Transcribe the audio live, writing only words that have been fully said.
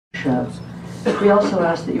show. We also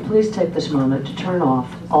ask that you please take this moment to turn off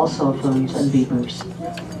all cell phones and beepers.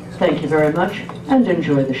 Thank you very much, and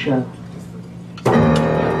enjoy the show.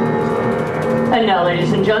 And now,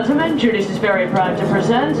 ladies and gentlemen, Judy is very proud to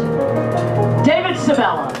present David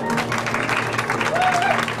Sabella.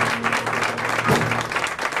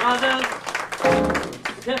 Brothers,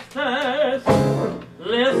 sisters,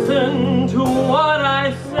 listen to what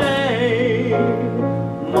I say.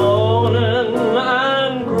 Moaning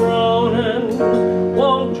and groaning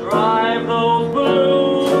won't drive those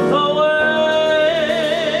blues away.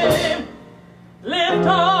 Lift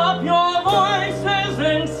up your voices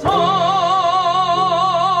in song.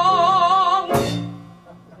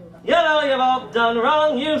 You know you've all done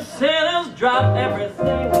wrong, you sinners. Drop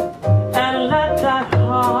everything and let that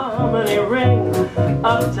harmony ring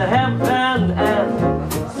up to heaven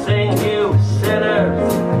and sing, you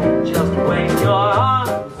sinners. Just wave your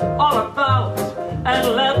arms all about and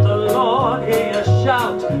let the Lord hear you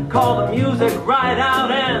shout. Call the music right out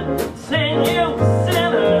and sing, you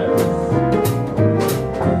sinners.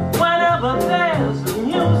 Whenever there's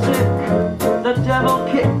music, the devil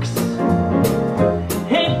kicks.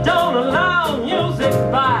 He don't allow music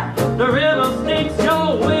by the river Styx.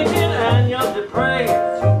 You're wicked and you're depraved,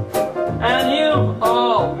 and you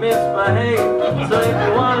all misbehave. So if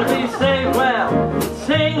you want to be saved, well,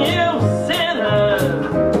 sing, you sinners.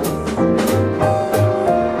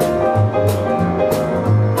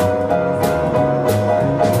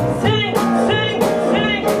 Sing, sing,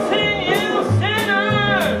 sing, sing, you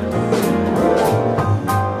sinners.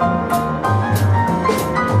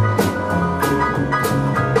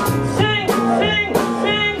 Sing, sing,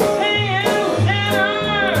 sing, sing, you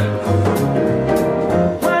sinners.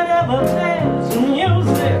 Whenever there's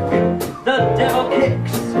music, the devil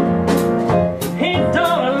kicks. He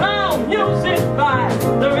don't allow music by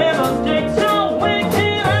the river Styx. You're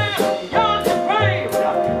wicked and you're depraved,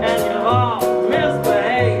 and you've all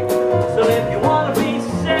misbehaved. So if you want to be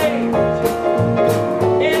saved,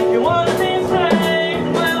 if you want to be saved,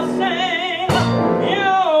 well, sing, you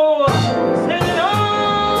sinners.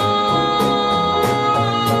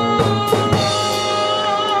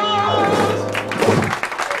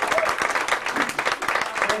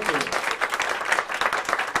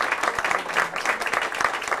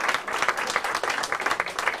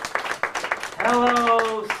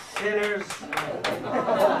 Hello, sinners.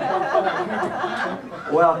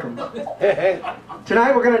 Welcome.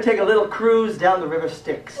 Tonight we're going to take a little cruise down the river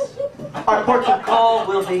Styx. Our ports of call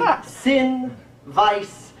will be sin,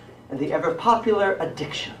 vice, and the ever-popular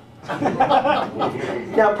addiction.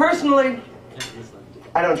 Now, personally,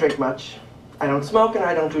 I don't drink much, I don't smoke, and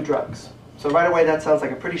I don't do drugs. So right away that sounds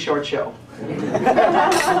like a pretty short show.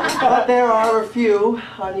 But there are a few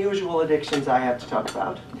unusual addictions I have to talk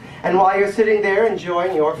about. And while you're sitting there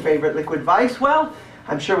enjoying your favorite liquid vice, well,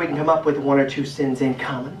 I'm sure we can come up with one or two sins in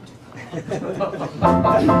common. I'm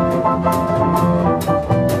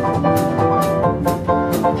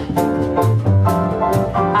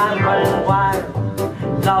running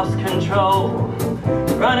wild, lost control,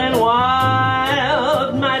 running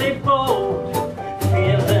wild, mighty bold,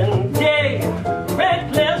 feeling gay,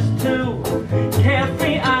 reckless too,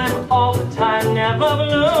 carefree, I'm all the time, never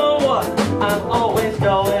blue. I'm always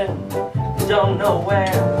going, don't know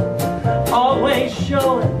where, always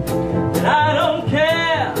showing that I don't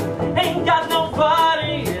care, ain't got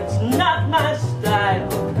nobody, it's not my style,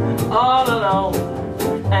 all alone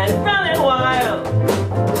and running wild.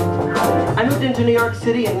 I moved into New York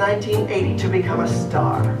City in 1980 to become a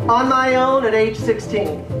star, on my own at age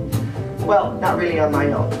 16. Well, not really on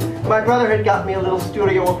my own. My brother had got me a little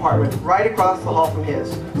studio apartment right across the hall from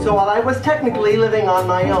his. So while I was technically living on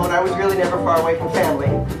my own, I was really never far away from family.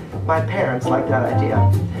 My parents liked that idea.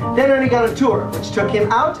 Then Ernie got a tour, which took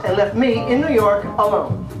him out and left me in New York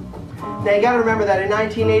alone. Now you gotta remember that in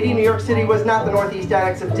 1980, New York City was not the northeast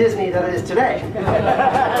annex of Disney that it is today.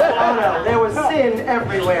 Oh no, there was sin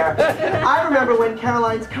everywhere. I remember when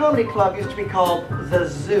Caroline's Comedy Club used to be called The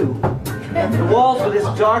Zoo. The walls were this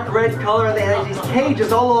dark red color and they had these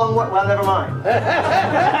cages all along what, well, never mind.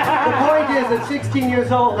 The point is, at 16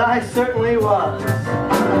 years old, I certainly was.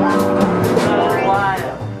 Running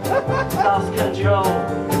wild, lost control.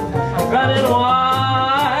 Running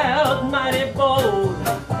wild, mighty bold.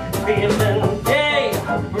 Feeling gay,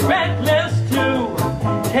 reckless too.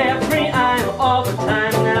 Carefree, I'm all the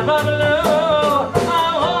time, never blue.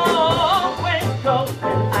 I'm always going,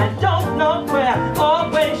 I don't know where,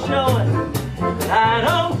 always showing. I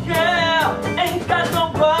don't care, ain't got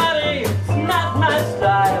nobody, it's not my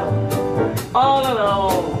style. All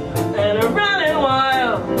alone and running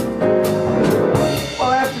wild.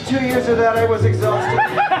 Well, after 2 years of that, I was exhausted.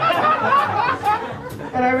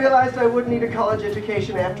 realized I wouldn't need a college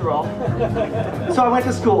education after all. So I went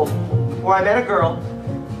to school, where I met a girl,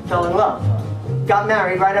 fell in love, got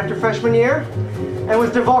married right after freshman year, and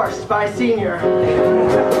was divorced by senior.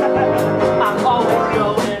 I'm always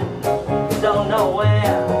going, don't know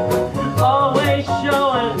where, always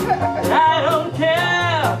showing, I don't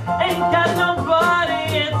care, ain't got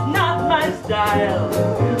nobody, it's not my style,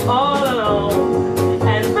 all alone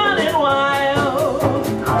and running wild.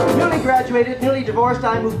 Newly graduated, newly divorced,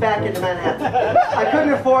 I moved back into Manhattan. I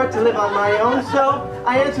couldn't afford to live on my own, so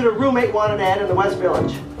I answered a roommate wanted ad in the West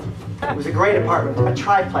Village. It was a great apartment, a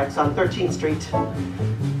triplex on 13th Street.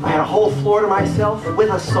 I had a whole floor to myself with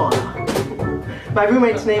a sauna. My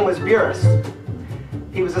roommate's name was Burris.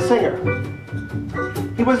 He was a singer.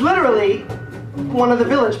 He was literally one of the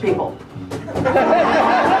village people. He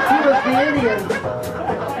was the Indian.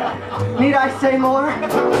 Need I say more?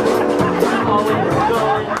 Always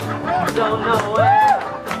going, don't know where,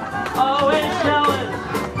 always showing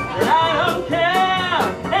that I don't care,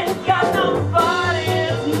 ain't got nobody,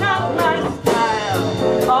 it's not my style,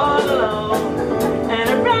 all alone and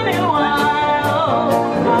running wild.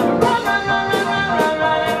 I'm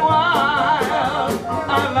running wild.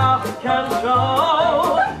 I'm off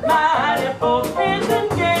control. My default isn't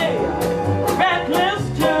gay, reckless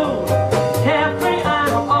too, carefree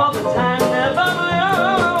I'm all the time, never my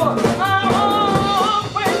own. I'm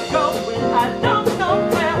always going, I don't know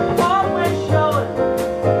where, always showing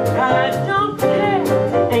that I don't care,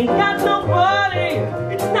 ain't got nobody,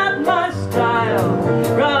 it's not my style,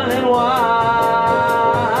 running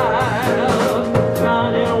wild,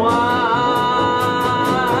 running wild.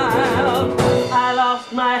 I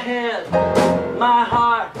lost my head, my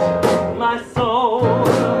heart, my soul.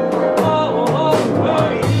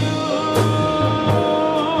 Over you.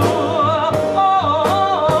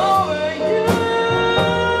 Over you.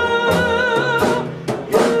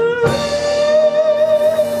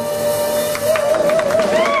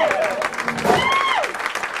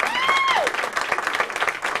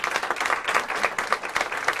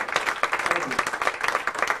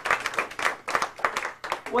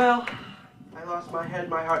 Well, I lost my head,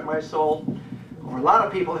 my heart, my soul over a lot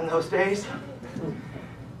of people in those days.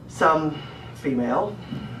 Some female,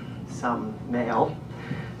 some male,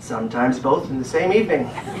 sometimes both in the same evening.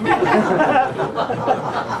 And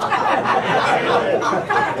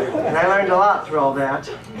I learned a lot through all that.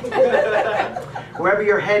 Wherever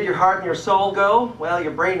your head, your heart, and your soul go, well,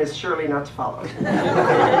 your brain is surely not to follow.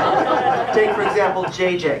 Take, for example,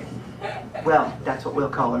 JJ. Well, that's what we'll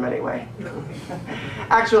call him anyway.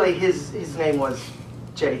 Actually, his name was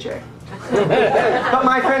JJ. But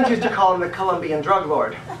my friends used to call him the Colombian drug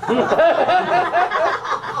lord.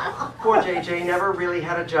 Poor JJ never really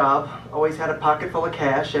had a job, always had a pocket full of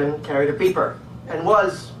cash, and carried a beeper, and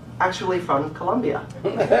was actually from Colombia.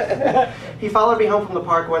 He followed me home from the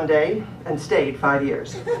park one day and stayed 5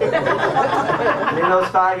 years. And in those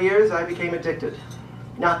 5 years, I became addicted.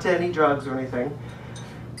 Not to any drugs or anything.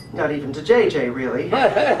 Not even to JJ, really.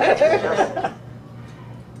 Just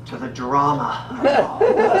to the drama.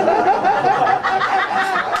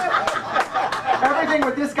 Everything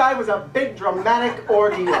with this guy was a big dramatic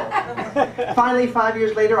ordeal. Finally, 5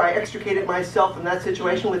 years later, I extricated myself from that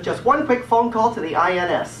situation with just one quick phone call to the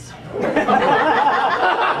INS.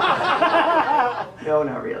 No,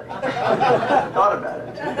 not really. Thought about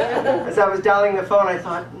it. As I was dialing the phone, I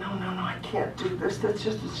thought, no, I can't do this. It's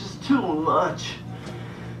just too much.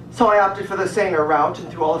 So I opted for the saner route and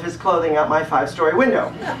threw all of his clothing out my 5-story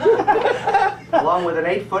window, along with an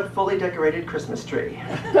 8-foot fully decorated Christmas tree.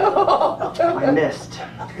 I missed.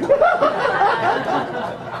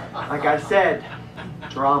 Like I said,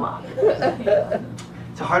 drama.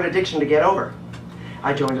 It's a hard addiction to get over.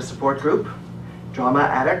 I joined a support group, Drama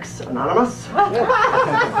Addicts Anonymous,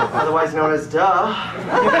 otherwise known as DUH.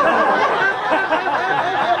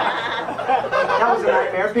 That was a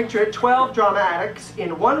nightmare. Picture it, 12 drama addicts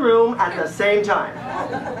in one room at the same time.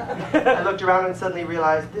 I looked around and suddenly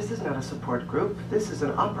realized this is not a support group, this is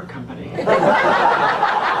an opera company.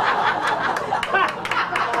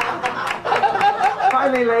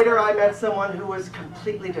 Finally, later, I met someone who was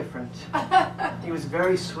completely different. He was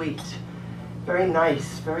very sweet, very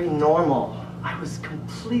nice, very normal. I was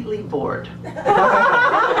completely bored.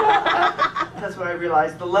 That's when I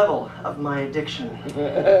realized the level of my addiction.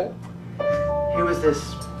 He was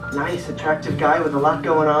this nice, attractive guy with a lot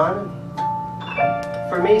going on.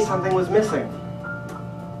 For me, something was missing.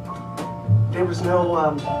 There was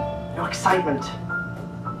no excitement,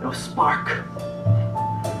 no spark.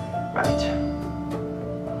 Right.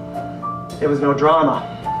 There was no drama.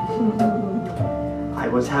 I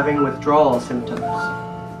was having withdrawal symptoms.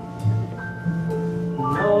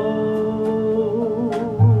 No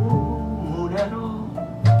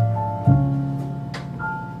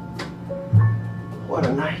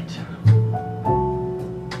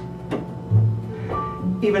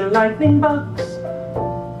lightning bugs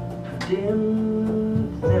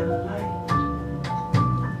dimmed their light.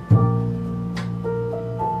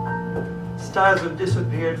 Stars have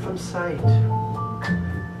disappeared from sight,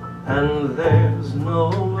 and there's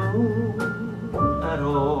no moon at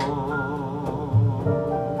all.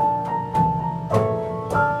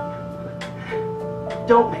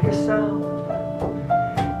 Don't make a sound.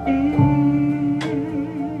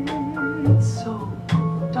 It's so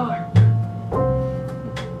dark.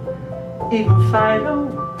 Even Fido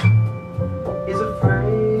is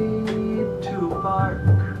afraid to bark.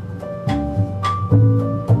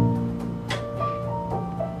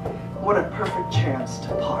 What a perfect chance to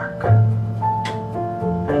park.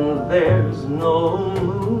 And there's no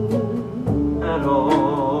moon at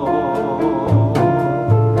all.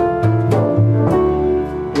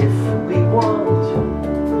 If we want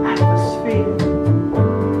atmosphere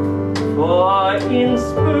for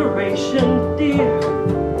inspiration, dear,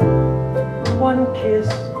 one kiss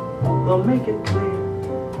will make it clear.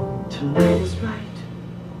 Tonight is right,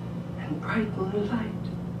 and bright moonlight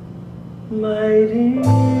might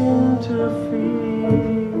interfere.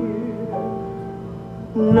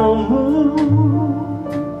 No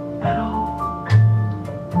moon at all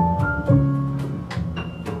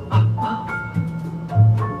above.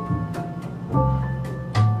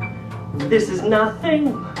 This is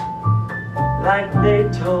nothing like they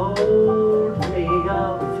told me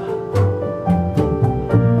of.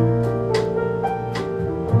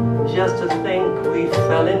 Just to think we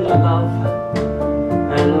fell in love,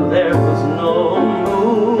 and there was no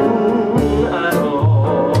moon at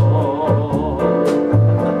all.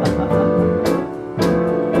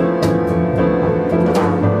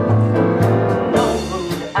 No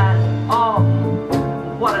moon at all.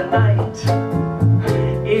 What a night.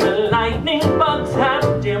 Even lightning bugs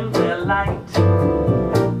have dimmed their light.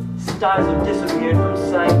 Stars have disappeared from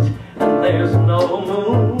sight, and there's no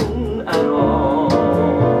moon at all.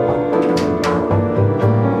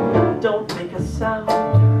 Don't make a sound.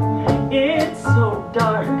 It's so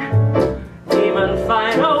dark. Even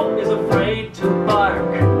Fido is afraid to bark.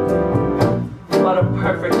 What a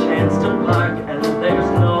perfect chance to park, and there's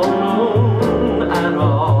no moon at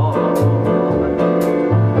all.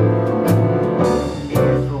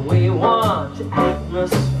 If we want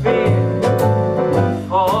atmosphere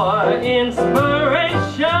for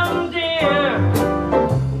inspiration, dear,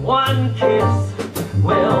 one kiss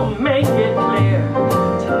will make it clear.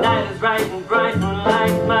 Tonight is right and bright and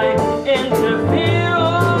light might interfere.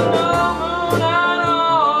 No moon at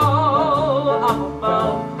all up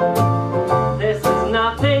above. This is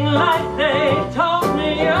nothing like they told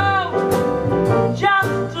me of.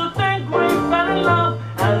 Just to think we fell in love,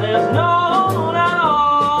 and there's no moon at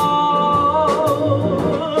all.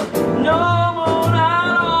 No moon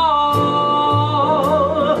at all.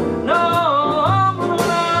 No moon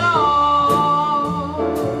at all.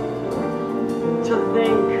 To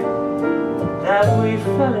think that we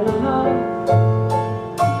fell in love,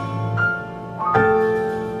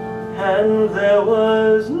 and there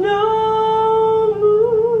was no moon.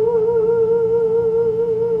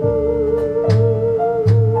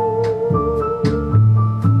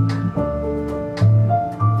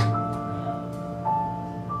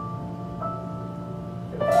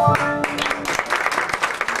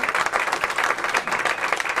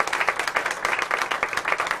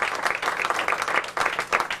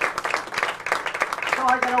 So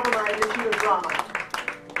I got over my addiction of drama,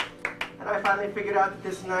 and I finally figured out that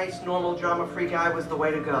this nice, normal, drama-free guy was the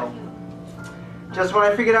way to go. Just when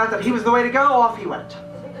I figured out that he was the way to go, off he went.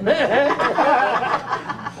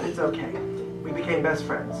 It's okay. We became best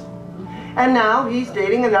friends. And now he's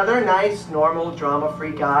dating another nice, normal,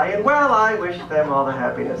 drama-free guy, and well, I wish them all the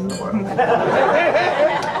happiness in the world.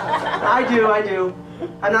 I do.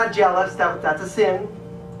 I'm not jealous. That's a sin.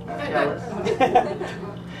 Jealous.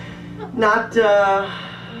 Not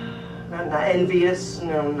envious.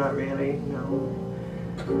 No, not really. No.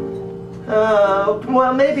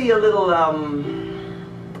 Well, maybe a little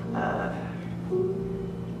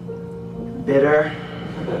bitter.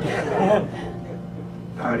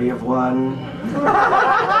 Party of one.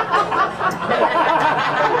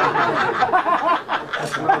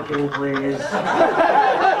 Smoking, please.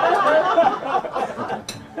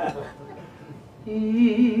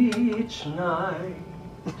 Each night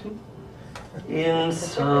in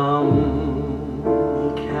some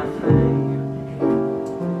cafe,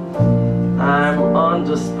 I'm on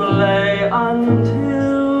display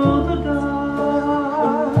until the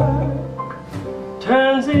dark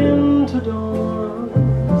turns into dawn.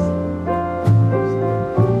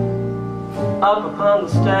 Up upon the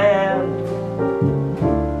stand,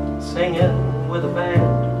 singing with a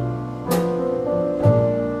band,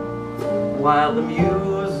 while the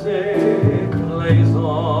music plays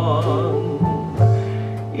on.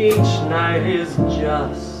 Each night is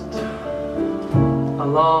just a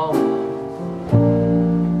long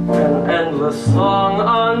and endless song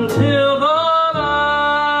until the last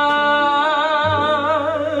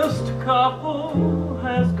couple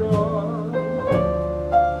has gone.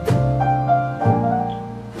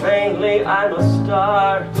 Faintly I must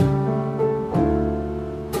start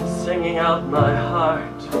singing out my heart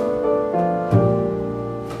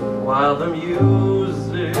while the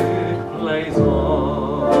music plays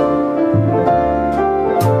on.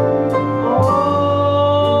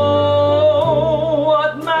 Oh,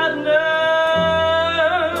 what madness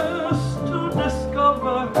to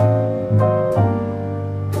discover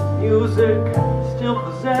music still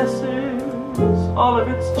possesses all of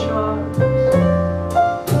its charms.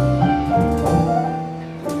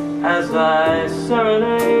 As I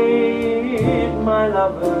serenade my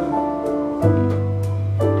lover,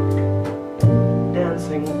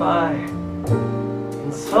 dancing by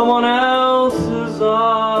in someone else's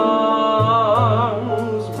arms,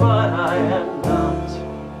 but I am not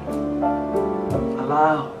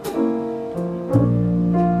allowed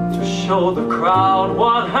to show the crowd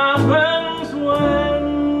what happens when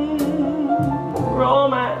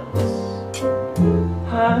romance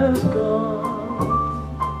has gone.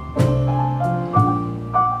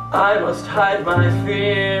 I must hide my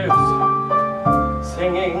fears,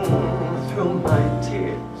 singing through my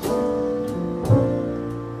tears,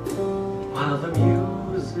 while the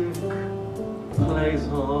music plays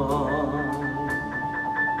on.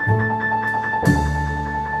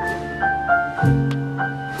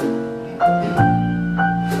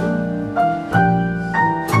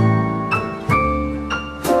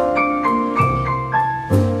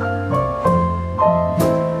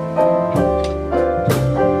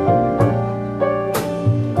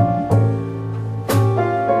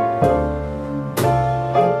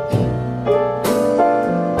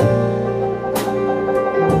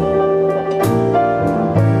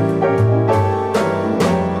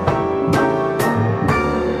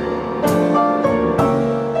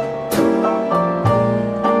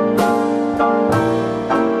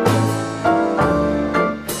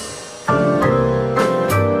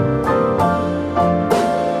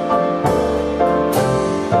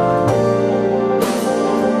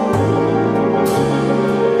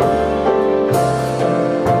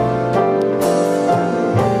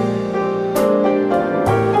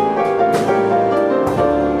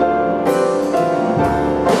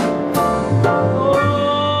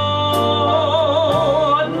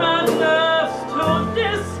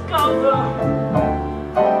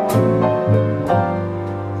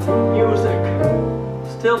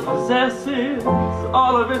 Possesses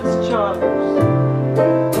all of its charms.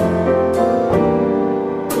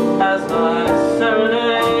 As I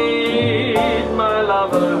serenade my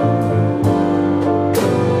lover,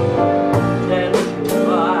 dancing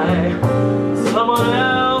by someone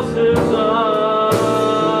else's arms,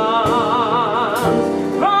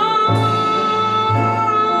 but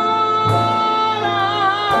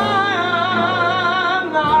I'm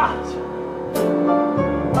not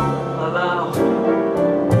allowed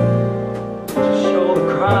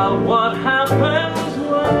what happens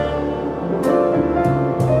when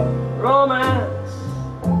romance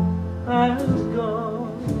has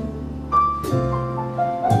gone.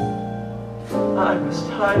 I must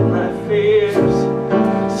hide my fears,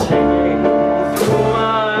 singing through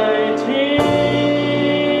my tears,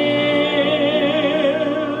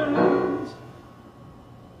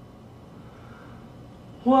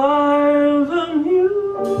 while the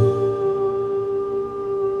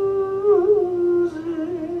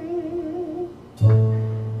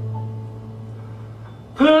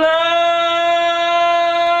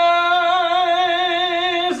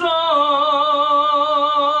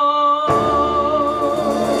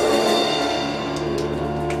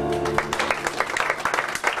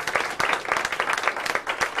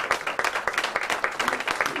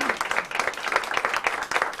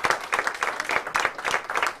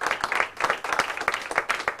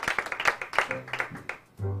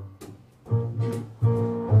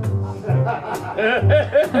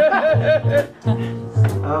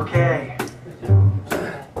Okay.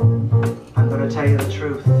 I'm going to tell you the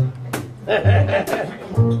truth.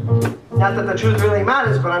 Not that the truth really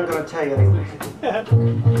matters, but I'm going to tell you anyway.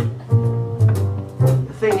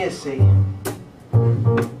 The thing is, see,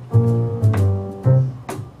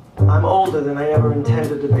 I'm older than I ever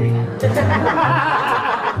intended to be.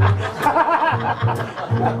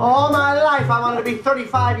 All my life I wanted to be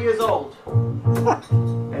 35 years old.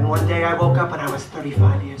 And one day I woke up and I was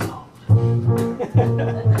 35 years old.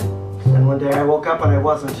 And one day I woke up and I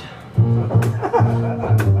wasn't.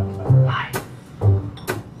 Life.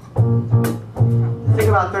 The thing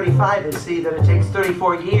about 35 is, see, that it takes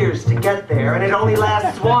 34 years to get there, and it only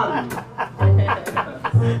lasts one.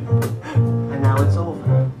 And now it's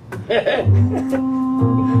over.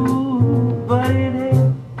 Ooh, but it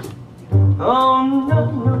ain't. Oh, no,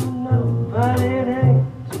 no, no, but it ain't.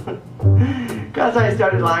 Because I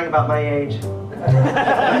started lying about my age. I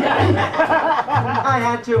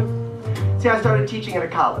had to. See, I started teaching at a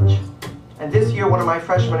college. And this year, one of my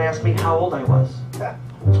freshmen asked me how old I was.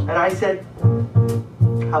 And I said,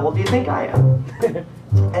 how old do you think I am?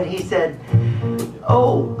 And he said,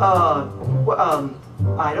 oh,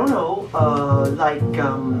 I don't know, like,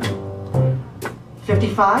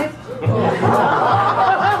 55?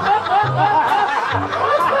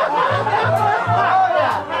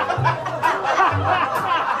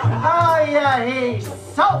 He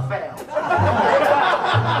so failed.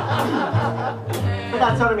 But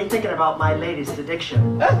that started me thinking about my latest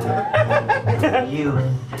addiction. Youth.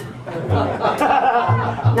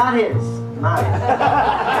 Not his, mine.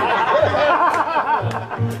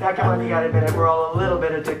 Now come on, you gotta admit it, we're all a little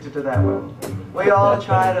bit addicted to that one. We all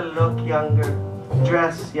try to look younger,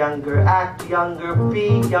 dress younger, act younger,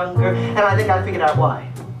 be younger, and I think I figured out why.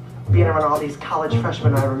 Being around all these college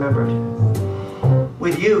freshmen, I remembered.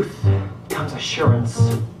 With youth comes assurance.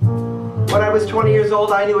 When I was 20 years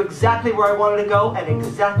old, I knew exactly where I wanted to go and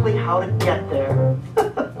exactly how to get there.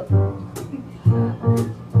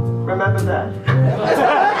 Remember that?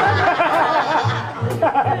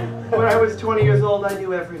 When I was 20 years old, I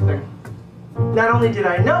knew everything. Not only did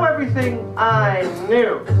I know everything, I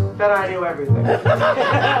knew that I knew everything.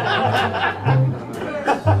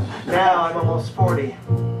 Now I'm almost 40.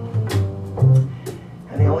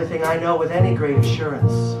 And the only thing I know with any great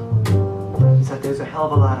assurance is that there's a hell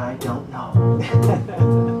of a lot I don't know.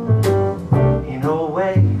 In a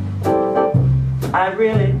way, I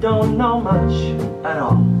really don't know much at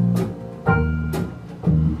all.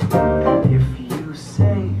 And if you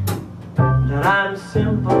say that I'm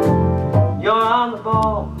simple, you're on the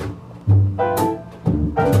ball.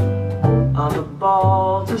 On the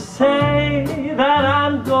ball to say that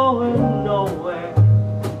I'm going nowhere.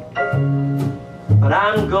 But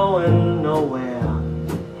I'm going nowhere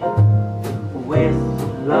with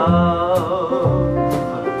love.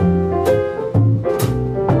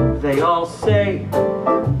 They all say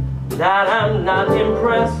that I'm not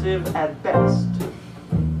impressive at best.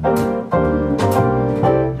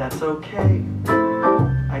 That's okay,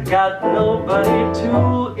 I got nobody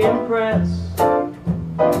to impress.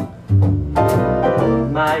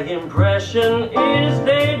 My impression is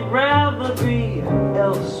they'd rather be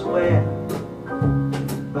elsewhere.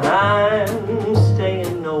 But I'm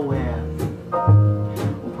staying nowhere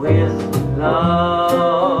with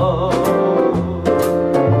love.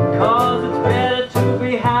 'Cause it's better to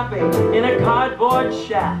be happy in a cardboard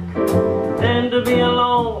shack than to be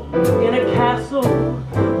alone in a castle.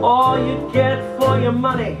 All you get for your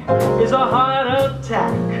money is a heart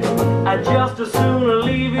attack. I'd just as soon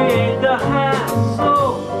alleviate the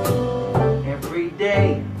hassle. Every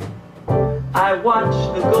day I watch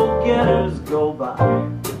the go-getters go by.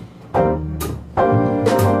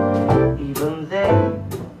 Even they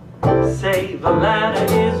say the ladder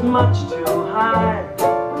is much too high.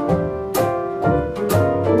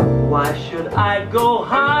 Why should I go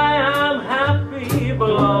high? I'm happy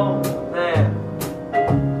below there.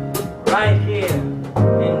 Right here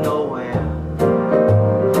in nowhere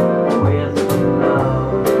with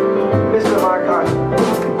love. Mr. Markhart.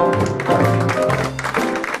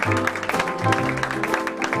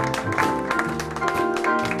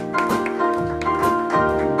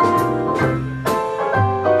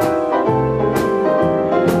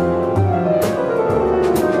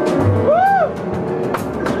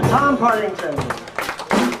 Partington.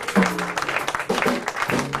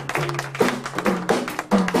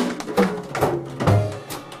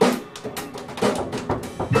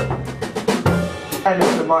 And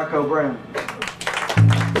Mr. Marco Brown.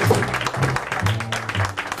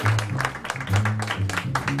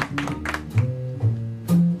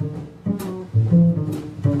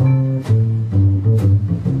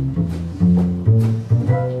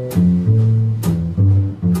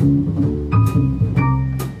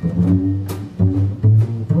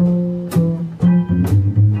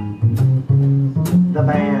 The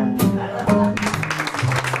band.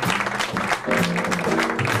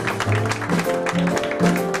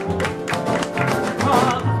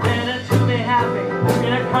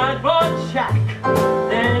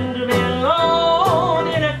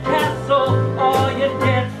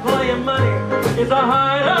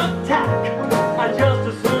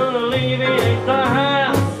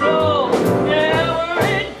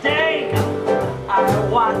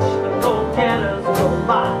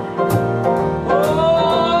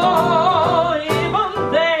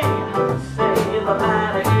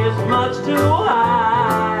 is much too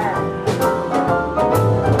high.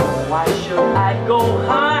 Why should I go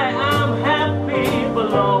high? I'm happy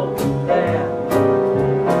below there.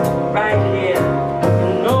 Right here,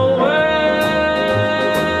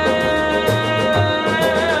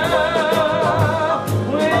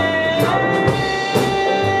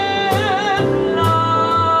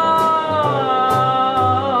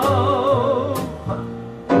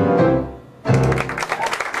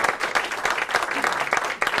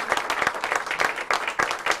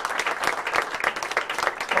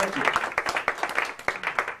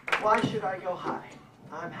 why should I go high?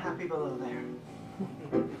 I'm happy below there.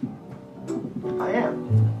 I am.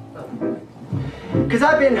 Because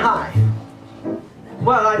I've been high.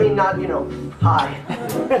 Well, I mean, not, you know, high.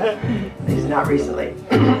 At least not recently.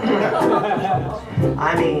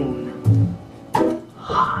 I mean,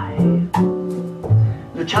 high.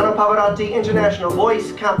 Luciano Pavarotti International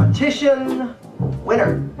Voice Competition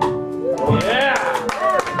winner. yeah.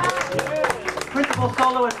 Principal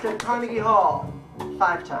soloist at Carnegie Hall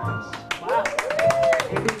 5 times. Wow.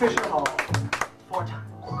 A.B. Fisher Hall 4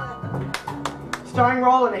 times. Starring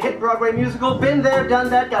role in a hit Broadway musical, been there, done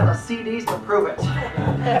that, got the CDs to prove it.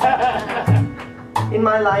 In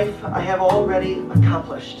my life, I have already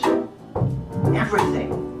accomplished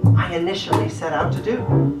everything I initially set out to do.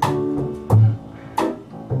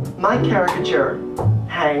 My caricature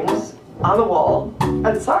hangs on the wall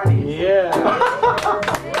at Sardi's. Yeah.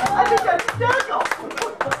 I think that's hysterical.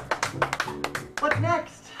 What's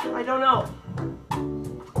next? I don't know.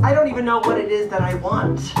 I don't even know what it is that I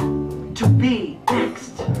want to be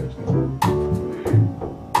next.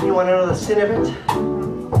 You want to know the sin of it?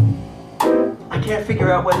 I can't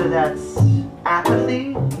figure out whether that's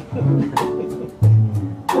apathy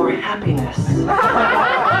or happiness.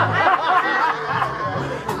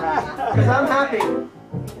 Because I'm happy.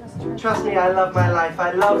 Trust me, I love my life.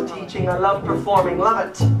 I love teaching. I love performing. Love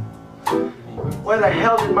it. Where the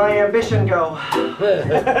hell did my ambition go?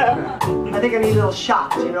 I think I need a little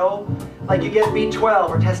shot, you know? Like you get B12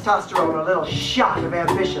 or testosterone, a little shot of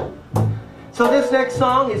ambition. So this next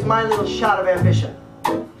song is my little shot of ambition.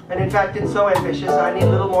 And in fact, it's so ambitious, I need a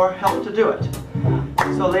little more help to do it.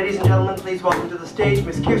 So ladies and gentlemen, please welcome to the stage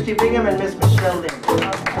Miss Kirsty Bingham and Miss Michelle Lynn.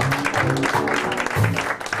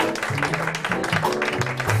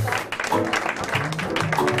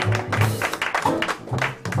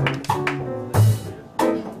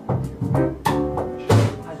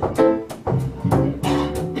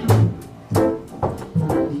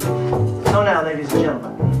 Ladies and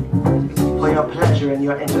gentlemen, for your pleasure and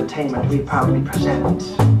your entertainment, we proudly present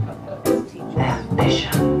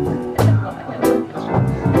Ambition.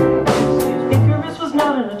 Icarus was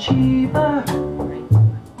not an achiever,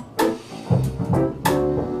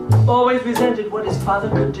 always resented what his father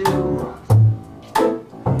could do,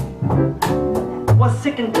 was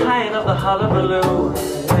sick and tired of the hullabaloo.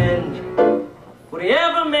 When would he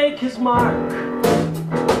ever make his mark?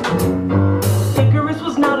 Icarus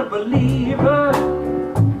was not a believer.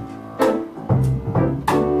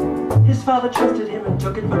 His father trusted him and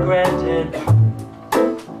took it for granted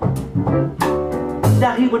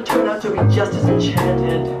that he would turn out to be just as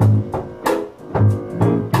enchanted.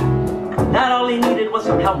 That all he needed was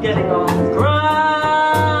some help getting off the ground.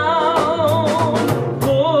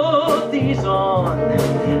 Put these on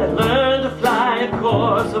and learn to fly a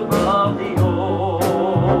course above the ocean.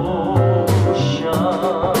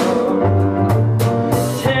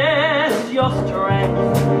 Your strength,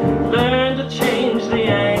 learn to change the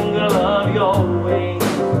angle of your wing.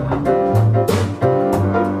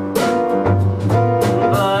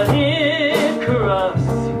 But Icarus,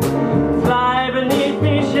 fly beneath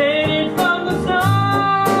me, shaded from the sun.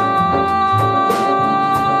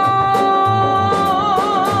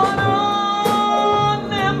 On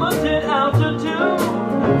limited altitude,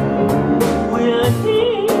 we'll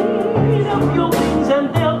heat up your wings and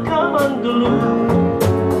they'll come unglued.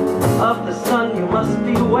 Of the sun you must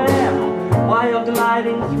beware while you're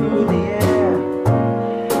gliding through the air.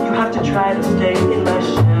 You have to try to stay in my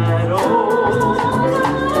shadow.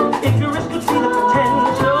 Icarus could see the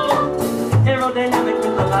potential, aerodynamic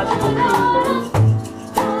mythological proof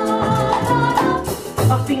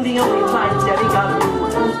of being the only flying demigod who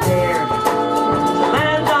dared to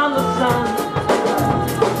land on the sun.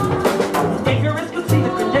 Icarus could see the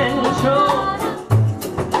credential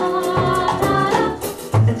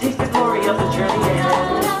and taste the glory of the journey ahead.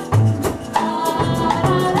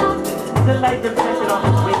 The light reflected off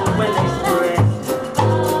his wings when they spread.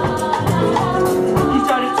 He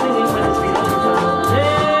started singing when his feet on the ground.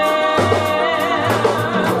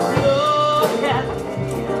 Look at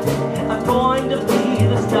me, I'm going to be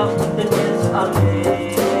the stuff that is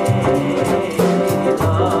amazing.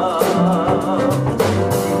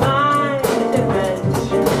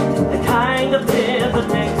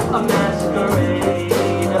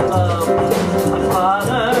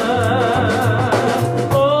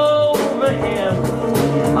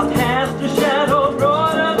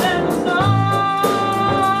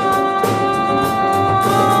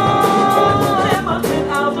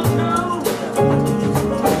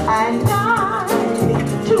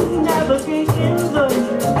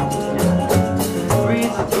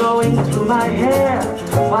 my hair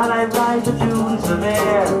while I ride the dunes of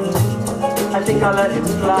air. I think I'll let him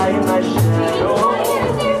fly in my shadow.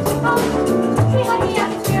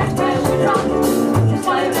 Just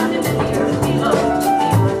fly around him in the earth below.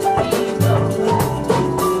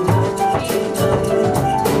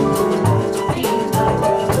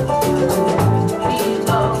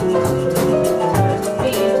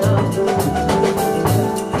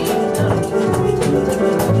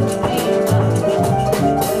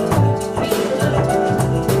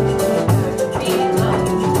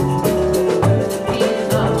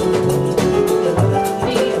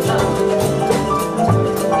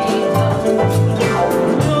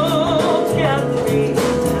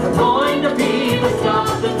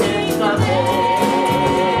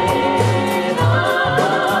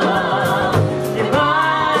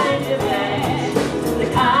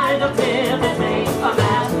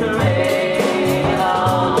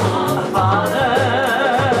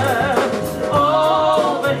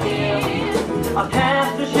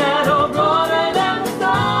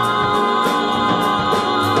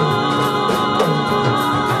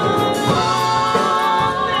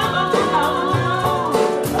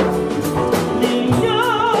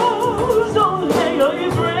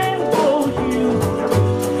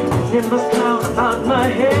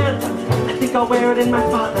 I'll wear it in my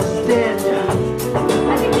father's stead.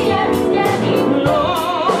 I think the air is steady.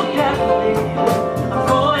 Look at me. I'm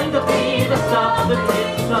going to be the star that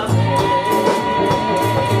hits the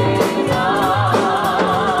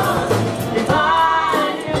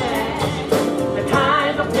divine image, the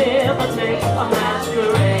kind of fear that makes a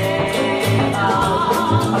masquerade.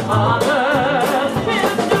 A father's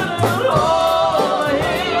pistol over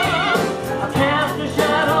here. I cast a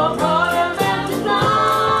shadow broader than the sun.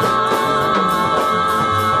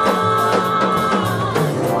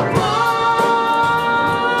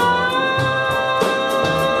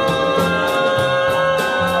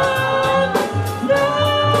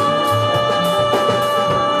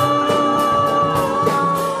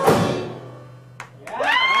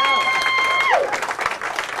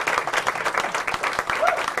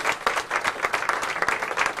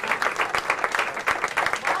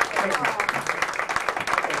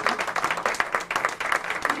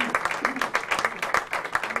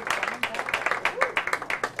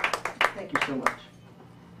 Thank you so much.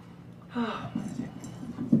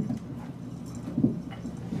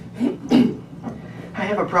 I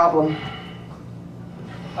have a problem.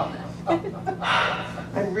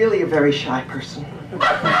 I'm really a very shy person.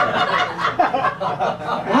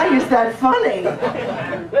 Why is that funny?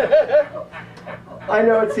 I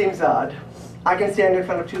know it seems odd. I can stand in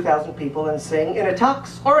front of 2,000 people and sing in a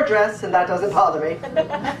tux or a dress, and that doesn't bother me.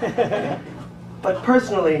 But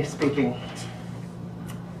personally speaking,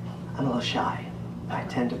 I'm a little shy. I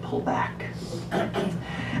tend to pull back.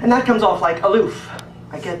 And that comes off like aloof.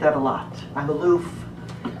 I get that a lot. I'm aloof.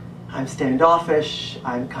 I'm standoffish.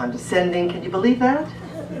 I'm condescending. Can you believe that?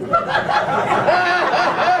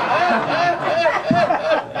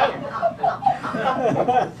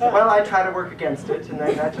 Well, I try to work against it, and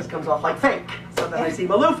then that just comes off like fake. So then I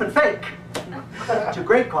seem aloof and fake. Two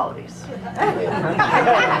great qualities.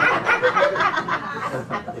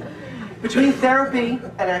 Between therapy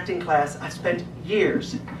and acting class, I spent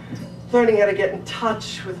years learning how to get in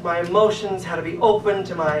touch with my emotions, how to be open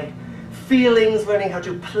to my feelings, learning how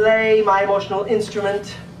to play my emotional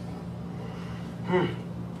instrument.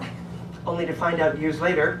 Only to find out years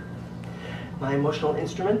later, my emotional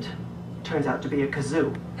instrument turns out to be a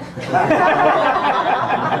kazoo.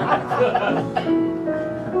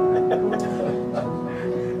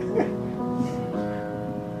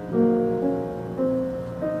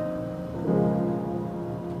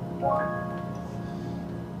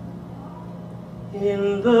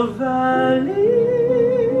 In the valley,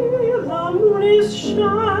 the moon is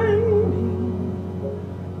shining,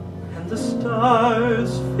 and the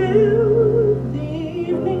stars fill the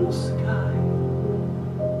evening sky.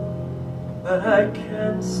 But I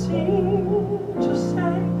can't seem to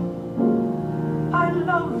say I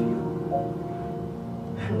love you,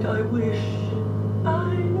 and I wish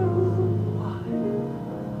I knew why.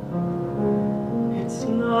 It's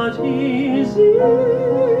not easy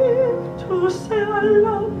to say I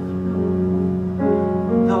love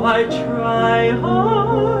you, though I try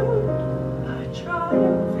hard, I try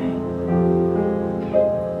in vain.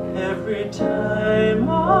 Every time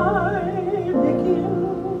I begin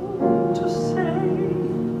to say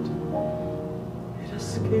it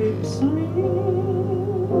escapes me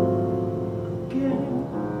again.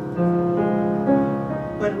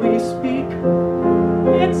 When we speak,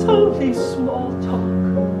 it's only small talk.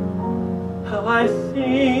 How I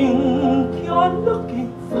think you're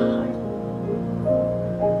looking fine.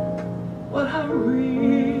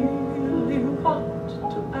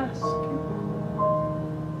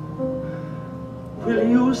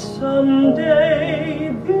 to someday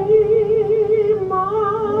be mine.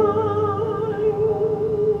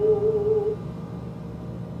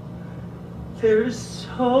 There's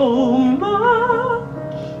so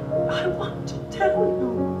much I want to tell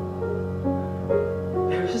you.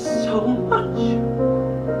 There's so much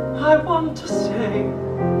I want to say,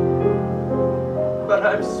 but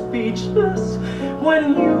I'm speechless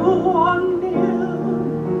when you are near,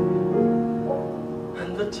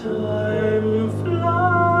 and the time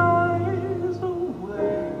flies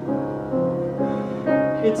away.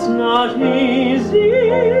 It's not easy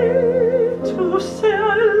to say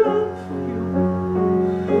I love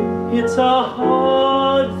you. It's a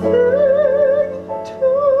hard thing to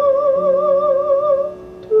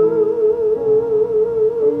do.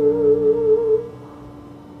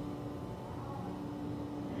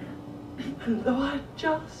 And though I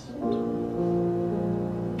just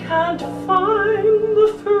can't find the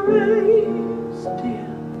phrase,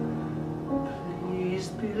 dear, please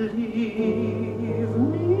believe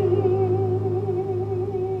me.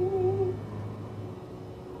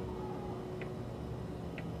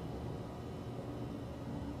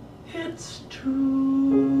 It's true.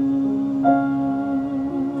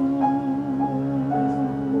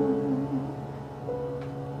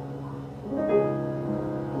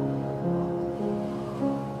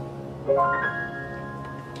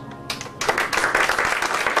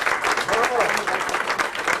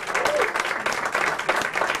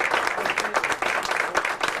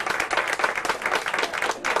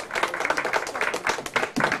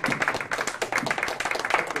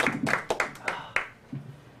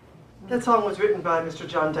 That song was written by Mr.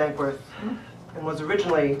 John Dankworth and was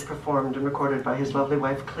originally performed and recorded by his lovely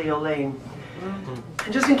wife, Cleo Lane.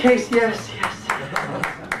 And just in case, yes,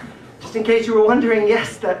 just in case you were wondering,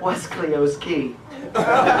 yes, that was Cleo's key.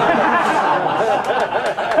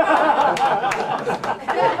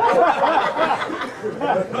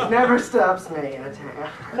 Never stops me, I tell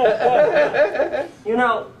you. You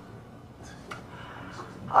know,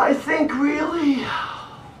 I think really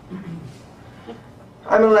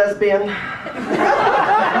I'm a lesbian.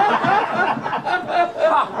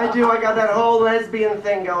 I do, I got that whole lesbian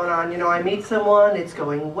thing going on. You know, I meet someone, it's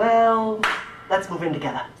going well, let's move in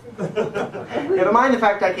together. Never mind the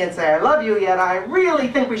fact I can't say I love you yet, I really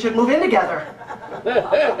think we should move in together.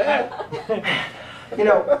 You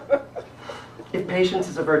know, if patience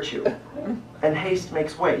is a virtue, and haste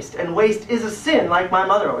makes waste, and waste is a sin, like my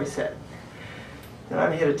mother always said, then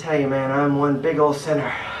I'm here to tell you, man, I'm one big old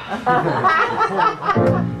sinner.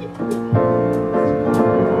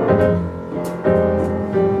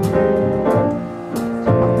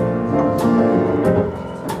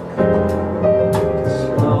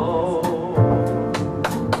 Slow,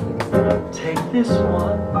 take this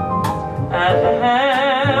one at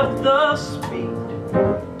half the speed.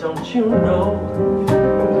 Don't you know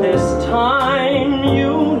this time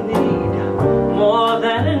you need more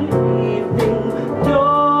than an evening?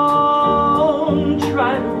 Don't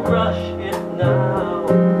try to rush it now.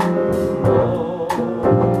 No,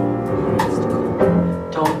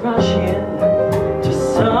 don't rush in to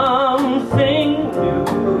something new,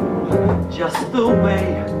 just the way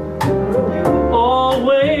you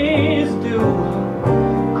always do.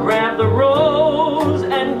 Grab the rose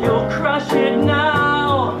and you'll crush it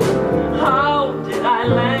now.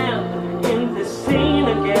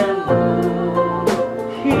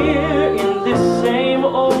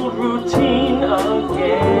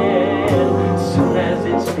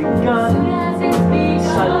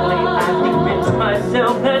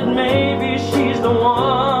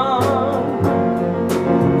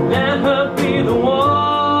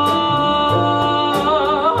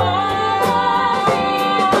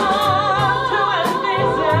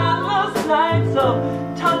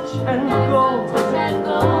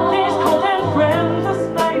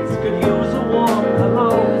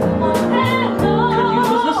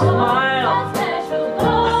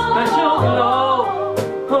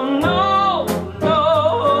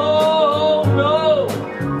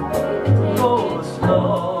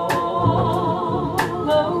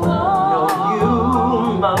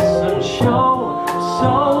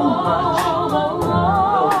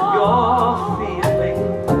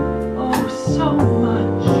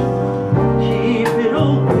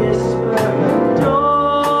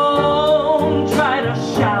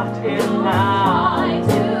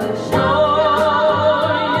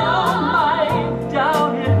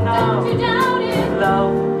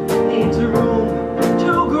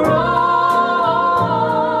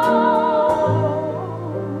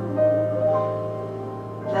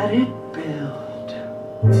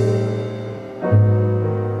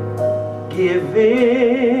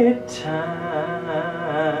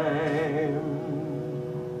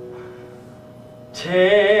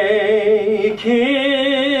 Take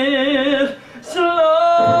it slow.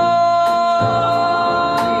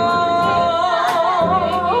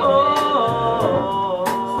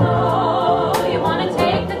 You want to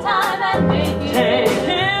take the time and make it. Take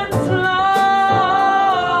it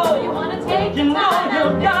slow. You want to take the You know time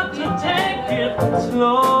you've and got make to it. take it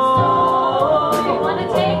slow. You want to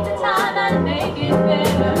take the time and make it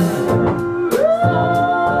better.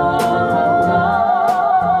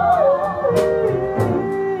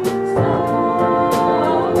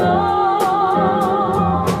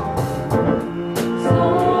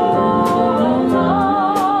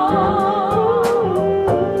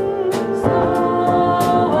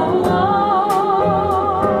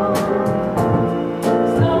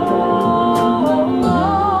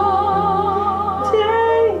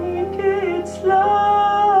 Take it slow.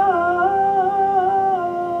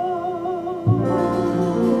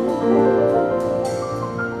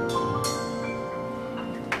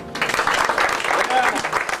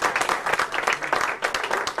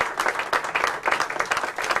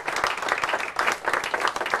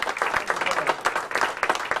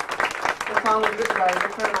 The song was written by a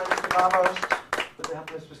good friend of mine, Mr. Bob Ost, with the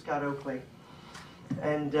help of Mr. Scott Oakley.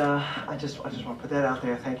 And I just want to put that out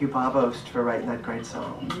there. Thank you, Bob Ost, for writing that great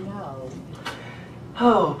song. No.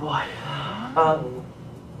 Oh, boy.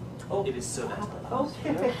 Oh, it is so bad.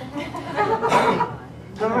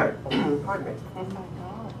 All right. Pardon me.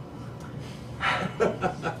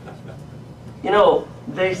 You know,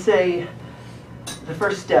 they say the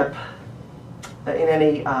first step in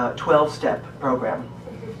any 12-step program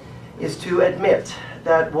is to admit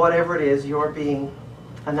that whatever it is you're being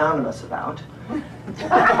anonymous about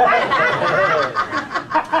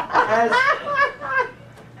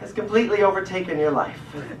has completely overtaken your life.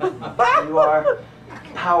 You are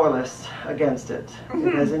powerless against it.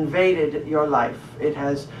 It has invaded your life. It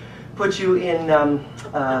has put you in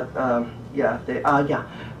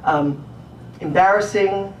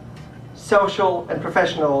embarrassing social and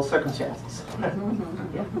professional circumstances.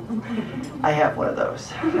 I have one of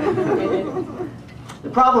those. The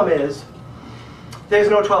problem is, there's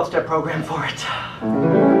no 12-step program for it.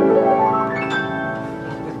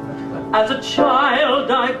 As a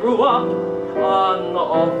child, I grew up on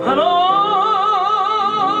off and on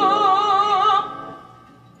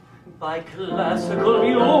by classical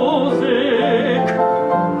music.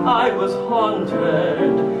 I was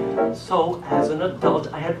haunted. So as an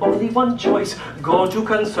adult, I had only one choice: go to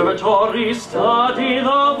conservatory, study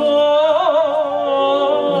the voice.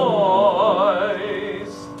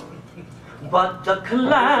 But the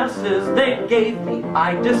classes they gave me,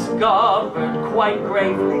 I discovered quite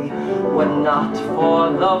gravely, were not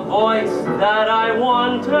for the voice that I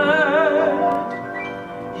wanted.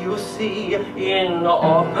 You see, in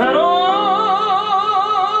opera,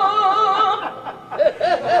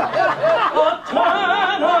 a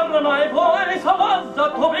tenor, my voice was a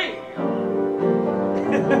to be.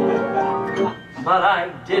 But I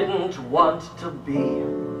didn't want to be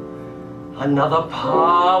another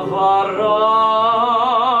Pavarotti.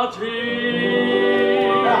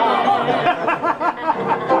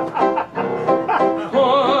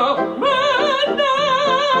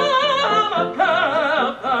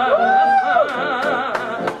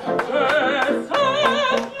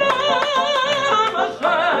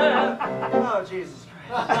 Oh, Jesus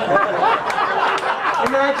Christ.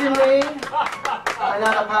 Imagine me,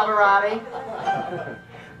 another Pavarotti.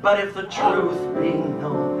 But if the truth be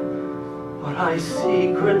known, what I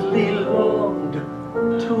secretly longed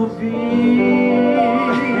to be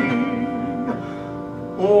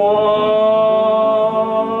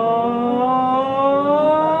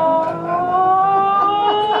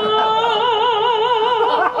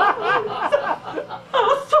a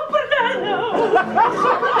soprano,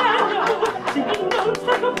 singing notes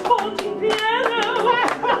like a faulty piano.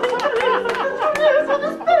 Nothing to lose, on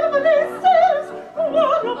this reminiscence,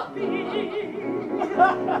 wanna be.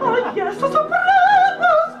 Oh yes, a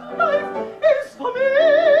soprano's life is for me.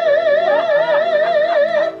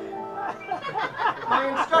 My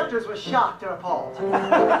instructors were shocked and appalled.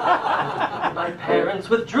 My parents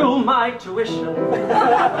withdrew my tuition.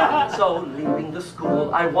 So leaving the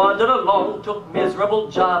school, I wandered along, took miserable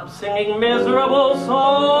jobs, singing miserable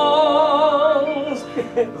songs.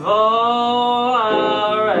 Though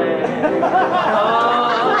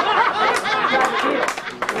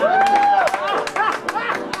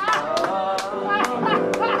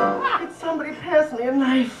Could somebody pass me a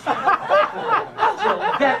knife? Still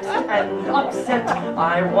vexed and upset,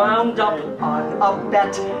 I wound up on a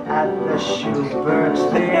bet at the Schubert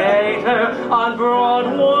Theater on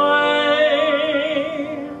Broadway.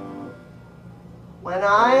 when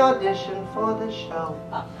I auditioned for the show,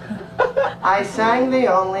 I sang the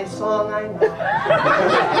only song I know.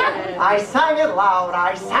 I sang it loud,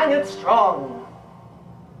 I sang it strong.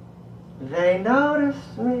 They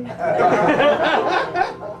noticed me.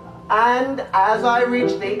 And as I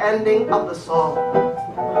reached the ending of the song,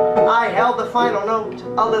 I held the final note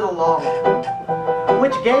a little long,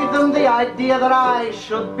 which gave them the idea that I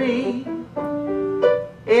should be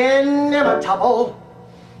inimitable,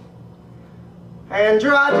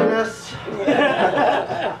 androgynous,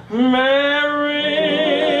 Mary.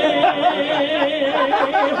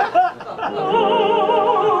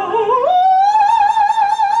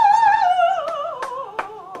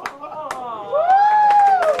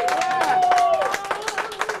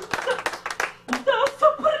 The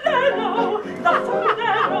soprano,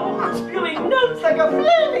 spewing notes like a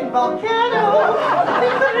flaming volcano.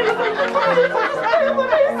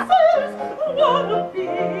 wanna be.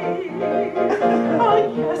 Oh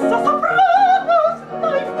yes, a soprano's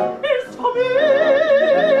life is for me.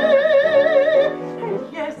 And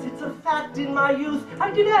yes, it's a fact in my youth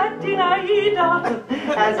I did act in Aida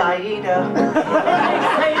As Aida. They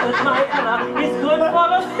say that my Ella is good for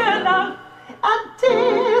a fella. A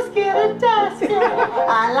tisket, a dasket, I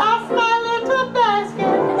lost my little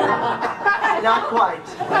basket. Not quite.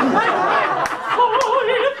 Oh,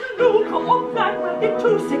 if Luke or Blackman get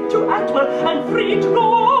too sick to act well and free to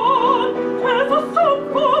go on, there's a song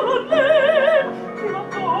for a name.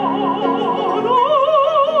 Primadonna,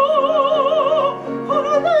 for a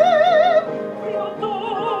name.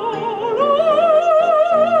 Primadonna.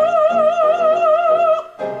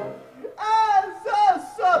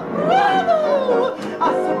 A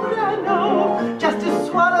soprano, just as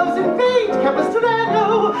swallows invade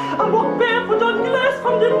Capistrano. I walk barefoot on glass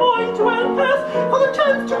from Des Moines to Alpes for the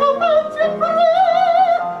chance to romance in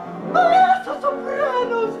Paris. Oh yes, a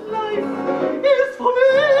soprano's life is for me.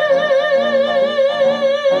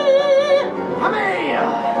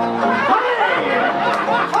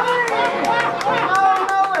 Oh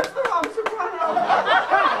no, it's the wrong soprano.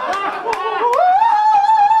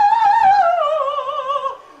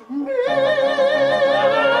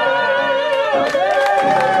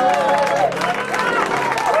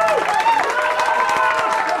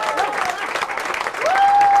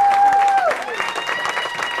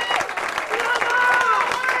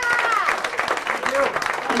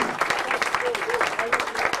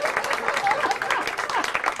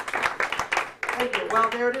 Well,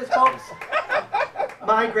 there it is, folks.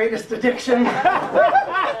 My greatest addiction.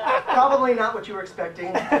 Probably not what you were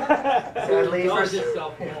expecting.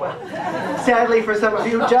 Sadly for some of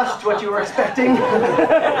you, just what you were expecting.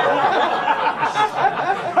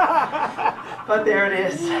 But there it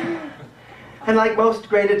is. And like most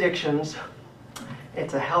great addictions,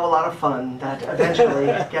 it's a hell of a lot of fun that eventually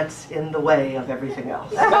gets in the way of everything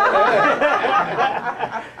else.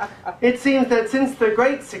 It seems that since the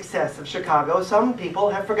great success of Chicago, some people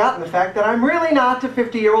have forgotten the fact that I'm really not a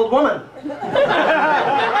 50-year-old woman.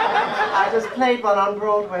 I just played one on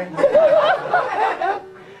Broadway.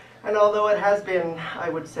 And although it has been, I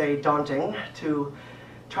would say, daunting to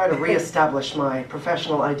try to reestablish my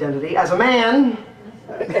professional identity as a man,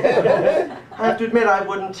 I have to admit I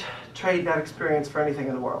wouldn't trade that experience for anything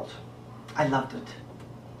in the world. I loved it.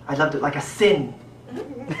 I loved it like a sin.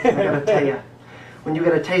 I gotta tell you, when you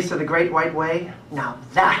get a taste of the Great White Way, now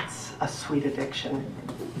that's a sweet addiction.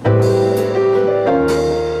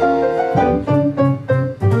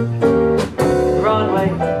 Broadway,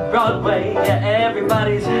 Broadway, yeah,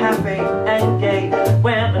 everybody's happy and gay,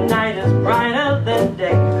 where the night is brighter than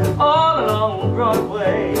day, all along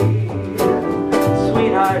Broadway.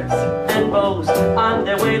 Sweethearts and beaux on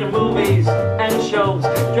their way to movies and shows,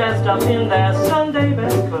 dressed up in their Sunday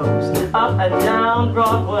best clothes, up and down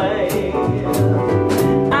Broadway.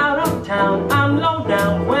 Out of town, I'm low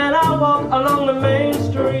down when I walk along the main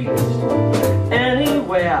street.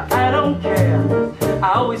 Anywhere, I don't care,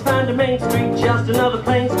 I always find a main street, just another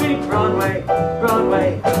plain street. Broadway,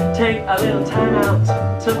 Broadway, take a little time out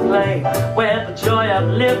to play, where the joy of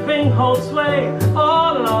living holds sway,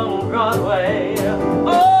 all along Broadway.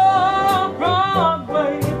 Oh,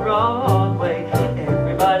 Broadway, Broadway,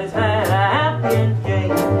 everybody's happy and gay,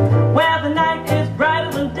 where the night is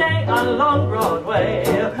brighter than day, along Broadway.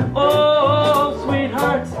 Oh,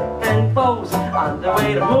 sweethearts and beaux on their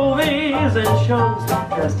way to movies and shows,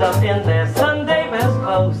 dressed up in their Sunday best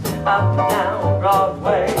clothes, up and down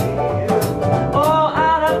Broadway. Oh,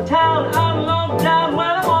 out of town, I'm low down when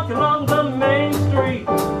I walk along the main street.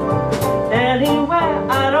 Anywhere,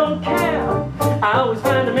 I don't care, I always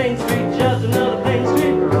find a main street, just another plain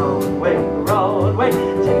street. Broadway, Broadway,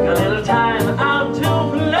 take a little time out to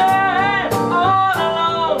play, all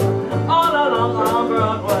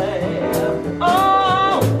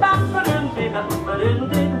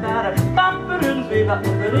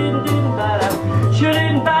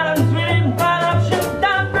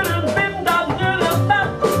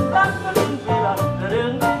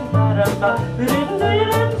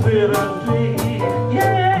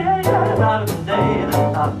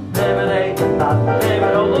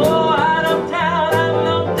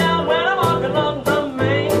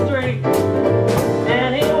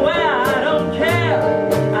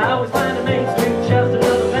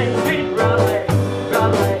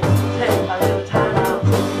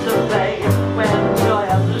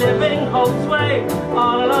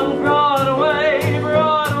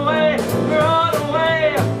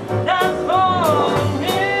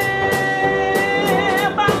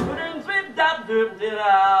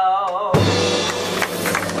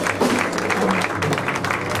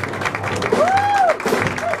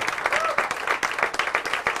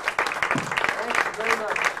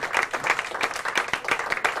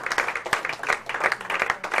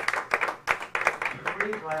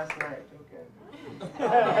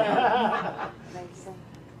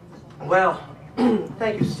Well,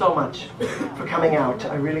 thank you so much for coming out.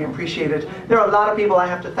 I really appreciate it. There are a lot of people I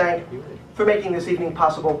have to thank for making this evening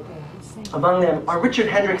possible. Among them are Richard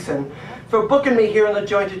Hendrickson for booking me here in the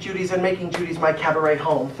joint at Judy's and making Judy's my cabaret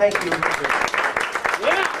home. Thank you, Richard.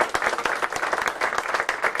 Yeah.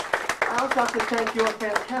 I also have to thank your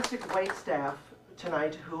fantastic wait staff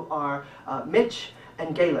tonight, who are Mitch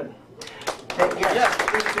and Galen. Yes,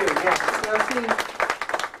 these two, yes.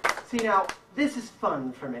 See now, this is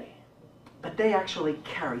fun for me. But they actually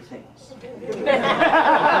carry things. You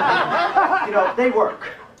know, they work.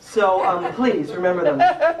 So please remember them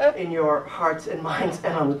in your hearts and minds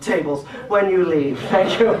and on the tables when you leave.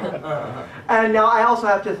 Thank you. And now I also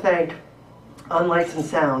have to thank, on Lights and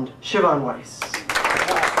Sound, Siobhan Weiss.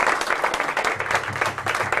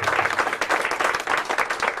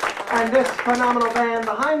 And this phenomenal band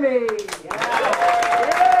behind me.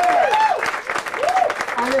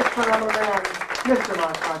 And this phenomenal band, Mr.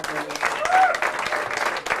 Mark Hartman.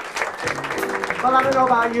 Well, I don't know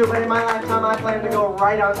about you, but in my lifetime I plan to go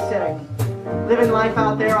right on sitting. Living life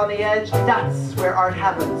out there on the edge, that's where art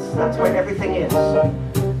happens. That's where everything is.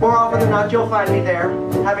 More often than not, you'll find me there,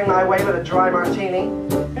 having my way with a dry martini.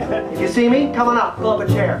 If you see me, come on up, pull up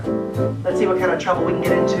a chair. Let's see what kind of trouble we can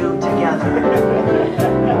get into together.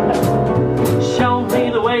 Show me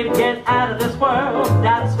the way to get out of this world.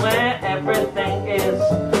 That's where everything is.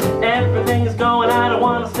 Everything is going, I don't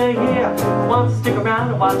want to stay here. I want to stick around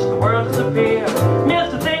and watch the world disappear.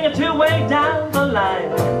 Missed a thing or two way down the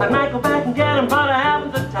line. I might go back and get them, but I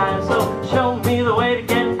haven't the time. So show me the way to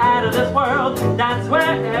get out of this world. That's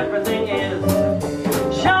where everything is.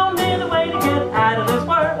 Show me the way to get out of this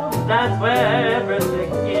world. That's where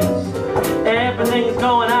everything is. Everything is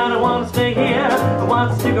going, I don't want to stay here. I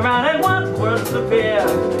want to stick around and watch the world disappear.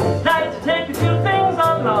 Like to take a few things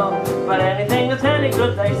along, but anything that's any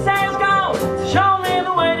good they say is gone. So show me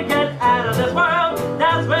the way to get out of this world.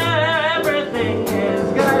 That's where everything is.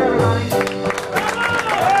 Good night, everybody.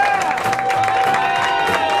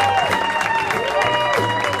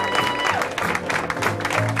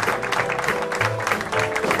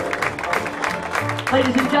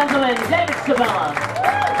 Ladies and gentlemen, David Sabella.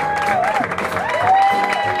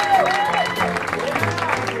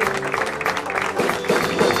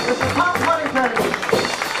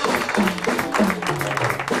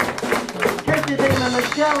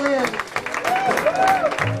 Michelle Lynn,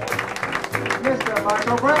 Mr.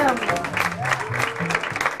 Michael Graham,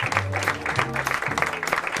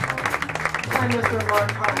 and Mr. Mark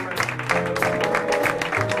Conrad.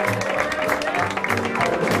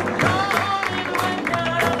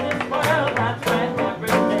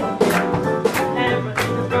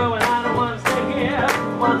 Everything is growing, I don't want to stay here.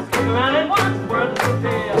 Want to stick around and watch the world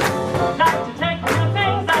disappear. Like to take a few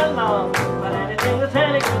things along, but anything that's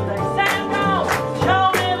any good they say is gone. Show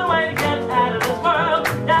me the way to get out of this world.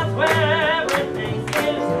 That's where everything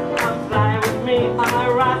is. Come fly with me on my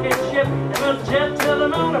rocket ship and we'll jet to the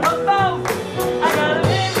moon or both. I gotta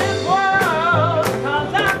leave this world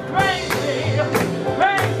 'cause I'm crazy,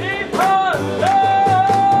 crazy for love.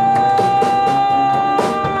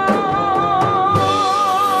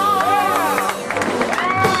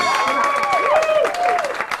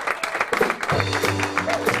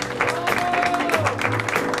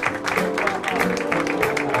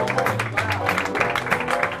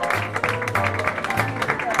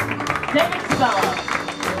 David Sabella.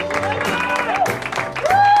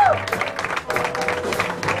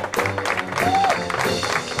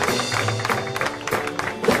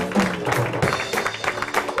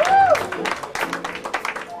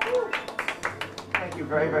 Thank you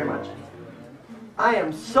very, very much. I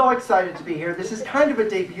am so excited to be here. This is kind of a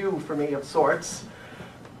debut for me of sorts.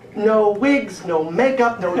 No wigs, no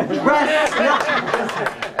makeup, no dress, nothing.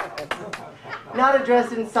 Not a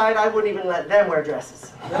dress inside. I wouldn't even let them wear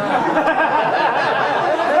dresses.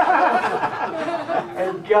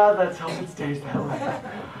 And God, let's hope it stays that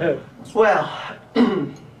way. Well,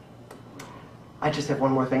 I just have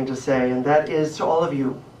one more thing to say, and that is to all of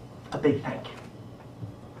you, a big thank you.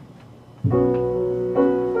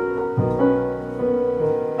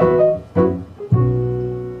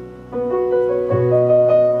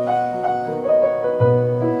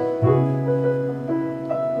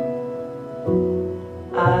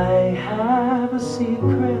 I have a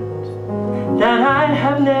secret that I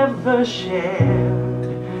have never shared,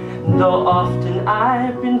 though often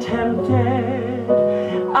I've been tempted,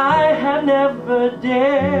 I have never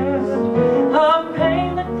dared. A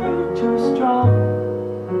pain that grew too strong,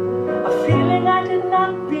 a feeling I did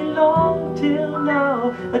not belong, till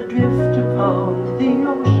now adrift upon the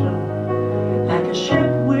ocean, like a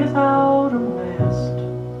ship without a mast.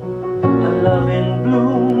 A love in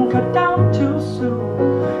bloom cut down too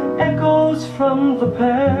soon, echoes from the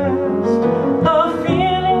past. A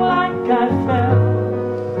feeling like I fell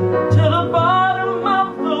to the bottom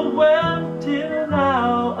of the well, till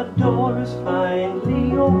now a door is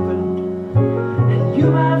finally opened, and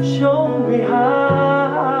you have shown me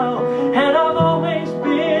how. And I've always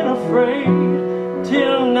been afraid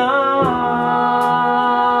till now.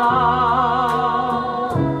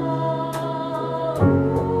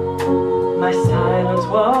 My silence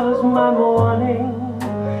was my morning.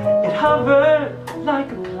 It hovered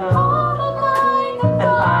like a cloud, an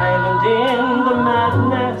island in the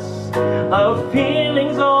madness of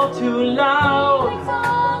feelings all too loud.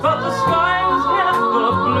 But the sky was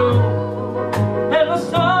never blue, and the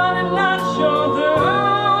sun had not shone through,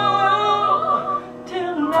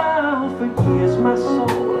 till now for years my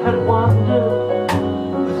soul had wandered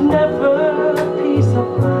with never peace of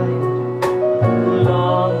mind,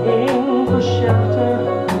 longing for shelter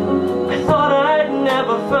I thought I'd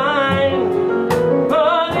never find.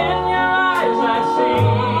 But in your eyes I see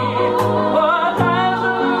what has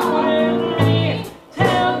eluded me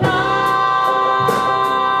till now.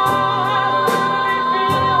 I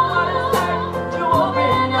feel what it's like to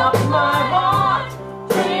open up my heart.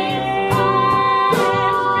 Dreams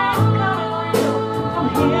keep coming real. From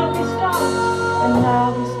here we start, and now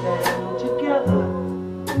we stand together.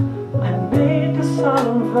 I make a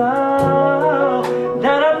solemn vow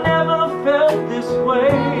that I've never felt this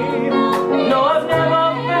way. No, I've never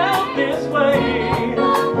felt this way.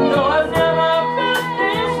 No, I've never felt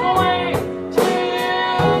this way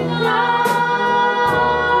till now.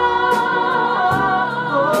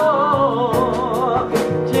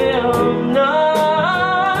 Till now.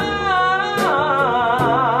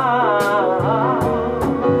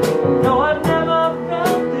 No, I've never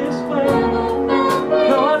felt this way.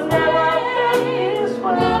 No, I've never felt this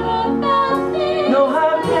way. No,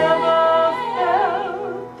 I've never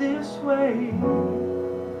felt this way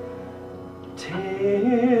till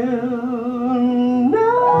now.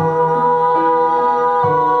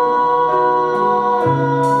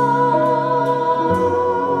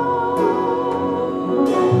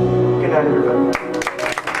 Good night, everybody.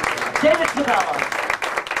 David Sabella.